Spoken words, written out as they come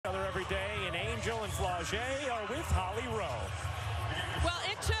Flau'jae are with Holly Rowe. Well,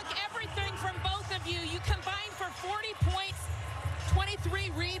 it took everything from both of you. You combined for 40 points, 23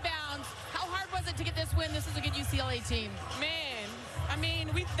 rebounds. How hard was it to get this win? This is a good UCLA team. Man, I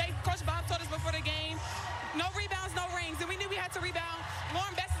mean, Coach Bob told us before the game, no rebounds, no rings, and we knew we had to rebound.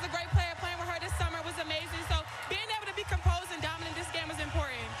 Lauren Best is a great player. Playing with her this summer was amazing. So being able to be composed and dominant this game was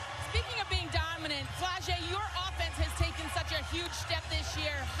important. Speaking of being dominant, Flau'jae, your offense has taken such a huge step this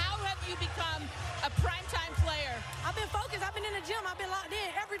year. How have you become a primetime player? I've been focused. I've been in the gym. I've been locked in.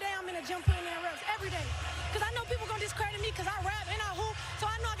 Every day I'm in the gym putting in reps. Every day. Because I know people going to discredit me because I rap and I hoop.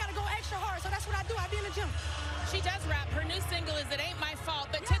 So I know I got to go extra hard. So that's what I do. I be in the gym. She does rap. Her new single is It Ain't My Fault.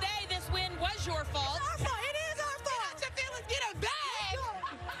 But today, this win was your fault. It's our fault. It is our fault. Get out your feelings. Get a bag.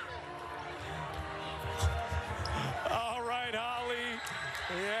 All right, Holly.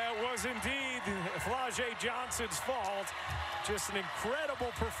 Yeah, it was indeed Flau'jae Johnson's fault. Just an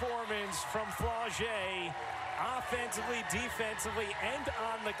incredible performance from Flau'jae, offensively, defensively, and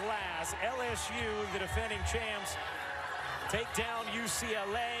on the glass. LSU, the defending champs, take down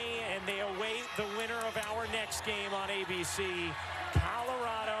UCLA, and they await the winner of our next game on ABC.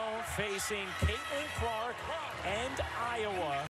 Colorado facing Caitlin Clark and Iowa.